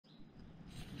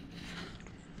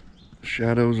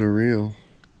Shadows are real.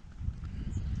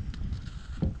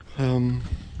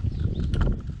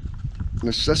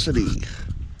 Necessity.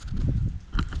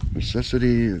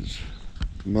 Necessity is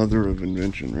the mother of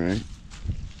invention, right?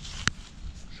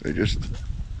 So I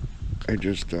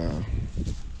just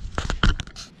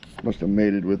must have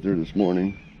mated with her this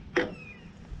morning.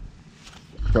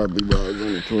 Probably while I was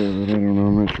on the toilet. I don't know.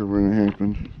 I'm not sure when it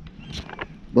happened.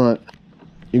 But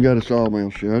you got a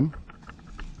sawmill shed.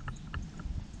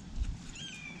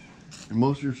 And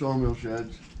most of your sawmill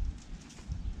sheds,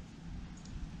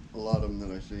 a lot of them that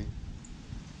I see,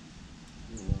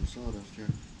 there's a lot of sawdust here,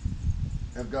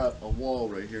 have got a wall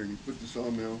right here, and you put the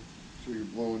sawmill so you're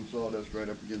blowing sawdust right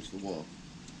up against the wall.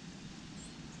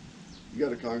 You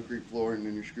got a concrete floor, and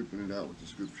then you're scooping it out with the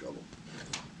scoop shovel,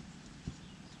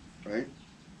 right?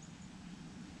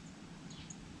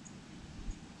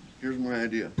 Here's my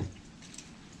idea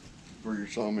for your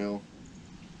sawmill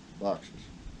boxes.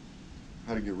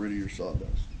 How to get rid of your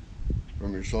sawdust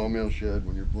from your sawmill shed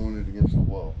when you're blowing it against the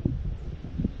wall.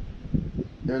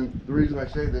 And the reason I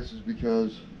say this is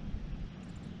because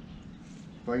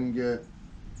if I can get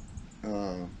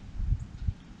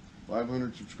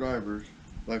 500 subscribers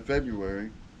by February,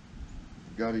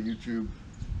 I've got a YouTube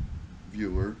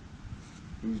viewer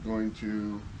who's going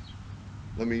to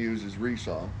let me use his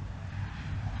resaw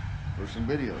for some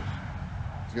videos.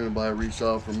 He's going to buy a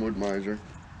resaw from Wood Miser.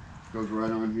 Goes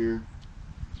right on here.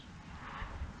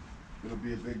 It'll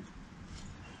be a big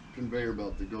conveyor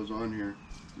belt that goes on here.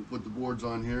 You put the boards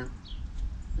on here,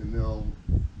 and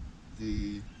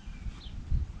the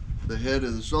head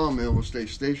of the sawmill will stay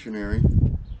stationary.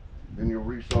 Then you'll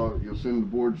send the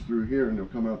boards through here, and they'll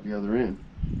come out the other end.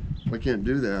 I can't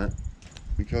do that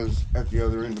because at the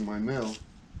other end of my mill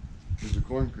is a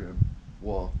corn crib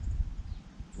wall.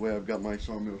 The way I've got my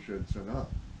sawmill shed set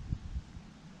up.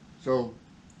 So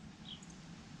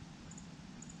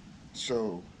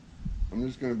I'm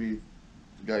just going to be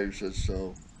the guy who says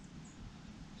so.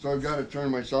 So I've got to turn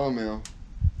my sawmill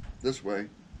this way,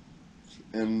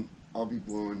 and I'll be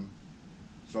blowing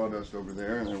sawdust over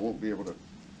there, and I won't be able to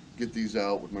get these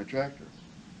out with my tractor.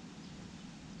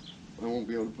 I won't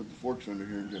be able to put the forks under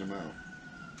here and get them out.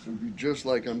 So it'd be just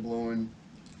like I'm blowing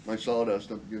my sawdust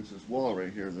up against this wall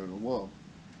right here. There's a wall.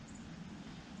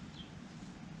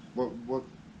 What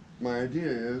my idea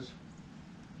is,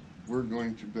 we're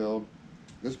going to build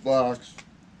this box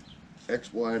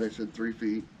X wide. I said 3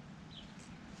 feet,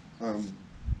 and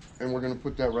we're going to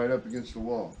put that right up against the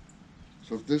wall.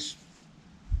 So if this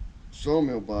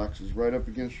sawmill box is right up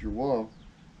against your wall,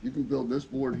 you can build this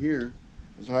board here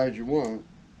as high as you want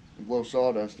and blow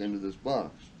sawdust into this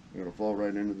box. It'll fall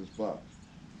right into this box.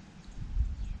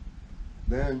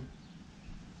 Then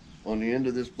on the end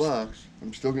of this box,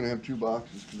 I'm still going to have 2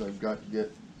 boxes because I've got to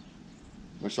get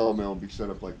my sawmill will be set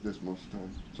up like this most of the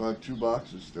time. So I have 2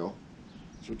 boxes still.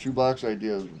 So 2 box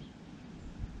ideas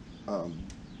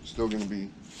still going to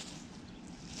be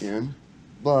in,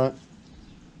 but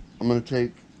I'm going to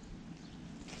take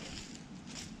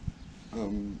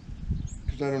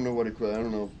because I don't know what equipment. I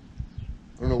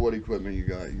don't know what equipment you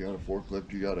got. You got a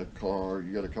forklift, you got a car,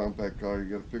 you got a compact car,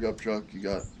 you got a pickup truck, you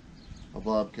got a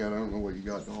bobcat. I don't know what you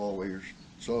got to haul away your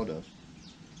sawdust.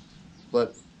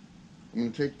 But I'm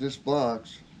going to take this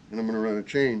box and I'm going to run a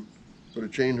chain, put a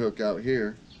chain hook out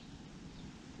here,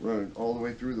 run it all the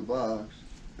way through the box,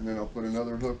 and then I'll put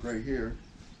another hook right here,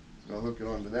 and I'll hook it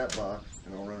onto that box,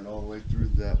 and I'll run it all the way through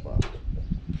that box.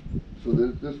 So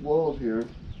this wall here,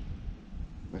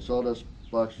 my sawdust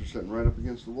box are sitting right up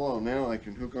against the wall. Now I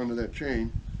can hook onto that chain,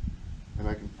 and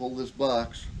I can pull this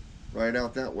box right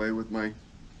out that way with my,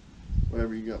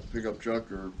 whatever you got, pickup truck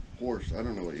or horse, I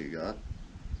don't know what you got.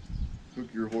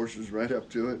 Hook your horses right up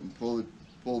to it and pull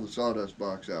the sawdust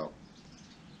box out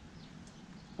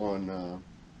on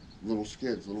little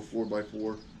skids, little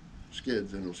 4x4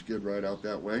 skids, and it'll skid right out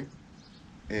that way.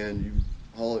 And you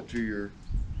haul it to your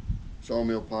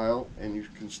sawmill pile, and you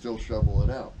can still shovel it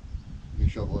out. You can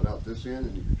shovel it out this end,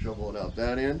 and you can shovel it out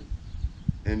that end,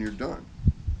 and you're done.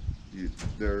 The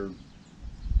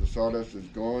sawdust is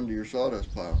gone to your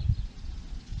sawdust pile.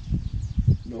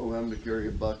 No having to carry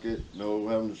a bucket, no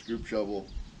having to scoop shovel.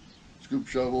 Scoop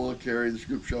shovel will carry the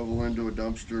scoop shovel into a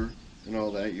dumpster and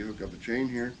all that. You hook up a chain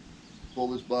here, pull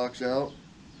this box out,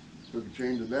 hook a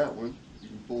chain to that one. You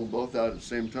can pull them both out at the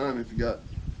same time if you got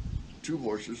 2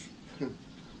 horses.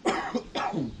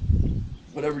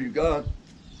 Whatever you got.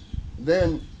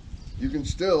 Then you can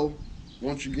still,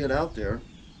 once you get out there,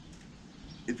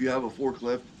 if you have a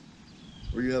forklift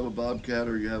or you have a bobcat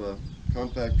or you have a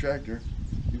compact tractor,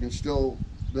 you can still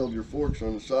build your forks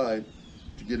on the side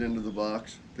to get into the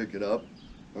box, pick it up,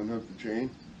 unhook the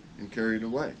chain, and carry it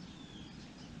away.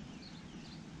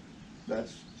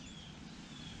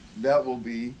 that will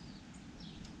be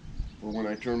for when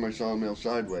I turn my sawmill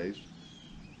sideways.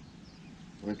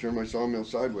 When I turn my sawmill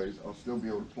sideways, I'll still be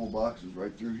able to pull boxes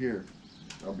right through here.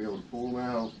 I'll be able to pull them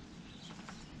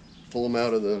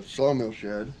out of the sawmill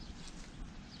shed,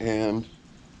 and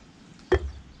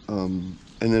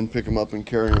then pick them up and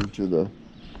carry them to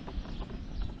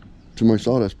my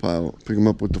sawdust pile. Pick them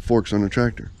up with the forks on the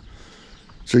tractor.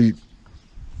 So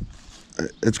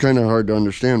it's kind of hard to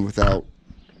understand without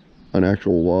an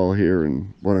actual wall here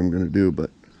and what I'm going to do,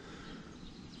 but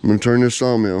I'm going to turn this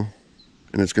sawmill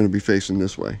and it's going to be facing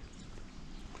this way.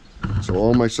 So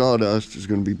all my sawdust is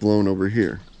going to be blown over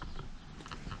here.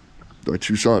 My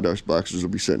 2 sawdust boxes will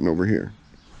be sitting over here.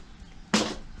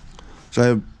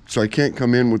 So I can't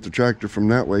come in with the tractor from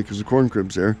that way because the corn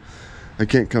crib's there. I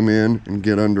can't come in and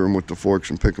get under them with the forks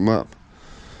and pick them up.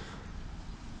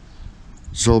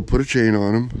 So I'll put a chain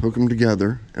on them, hook them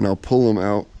together, and I'll pull them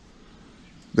out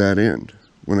that end.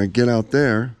 When I get out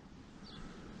there,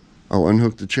 I'll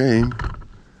unhook the chain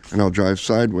and I'll drive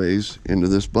sideways into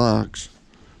this box,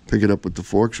 pick it up with the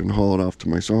forks, and haul it off to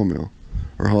my sawmill,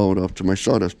 or haul it off to my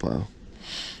sawdust pile.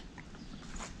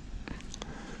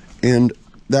 And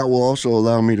that will also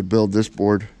allow me to build this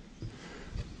board.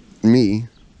 You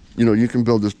know, you can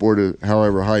build this board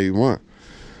however high you want,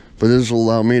 but this will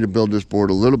allow me to build this board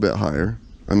a little bit higher.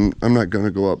 I'm not going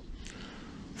to go up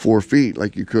 4 feet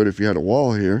like you could if you had a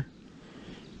wall here.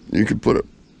 You could put a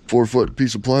 4-foot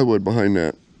piece of plywood behind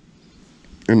that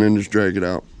and then just drag it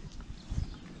out.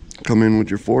 Come in with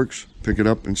your forks, pick it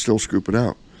up, and still scoop it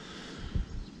out.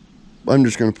 I'm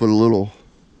just going to put a little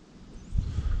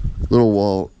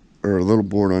wall or a little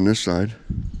board on this side,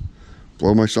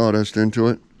 blow my sawdust into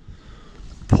it,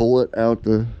 pull it out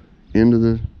the end of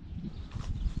the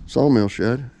sawmill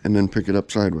shed, and then pick it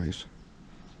up sideways.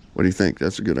 What do you think?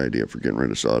 That's a good idea for getting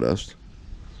rid of sawdust.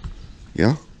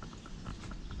 Yeah?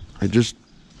 Because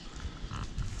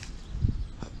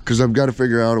I've got to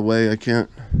figure out a way.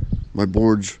 My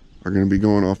boards are going to be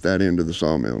going off that end of the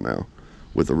sawmill now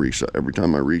with a resaw every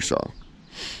time I resaw.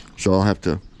 So I'll have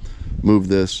to move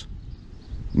this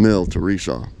mill to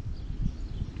resaw.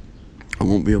 I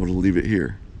won't be able to leave it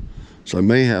here. So I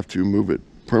may have to move it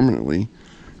permanently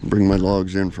and bring my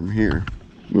logs in from here,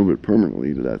 move it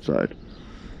permanently to that side.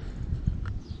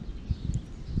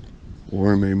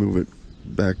 Or I may move it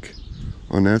back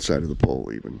on that side of the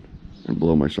pole even and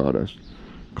blow my sawdust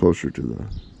closer to the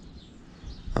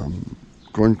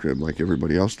corn crib like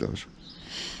everybody else does.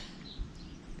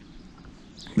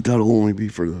 But that'll only be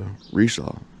for the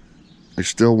resaw. I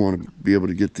still want to be able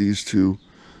to get these 2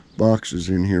 boxes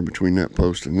in here between that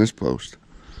post and this post.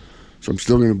 So I'm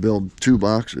still going to build 2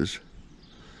 boxes.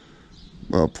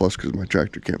 Well, plus because my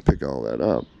tractor can't pick all that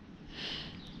up.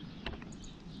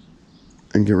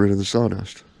 And get rid of the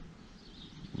sawdust.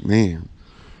 Man,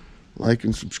 like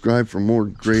and subscribe for more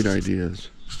great ideas.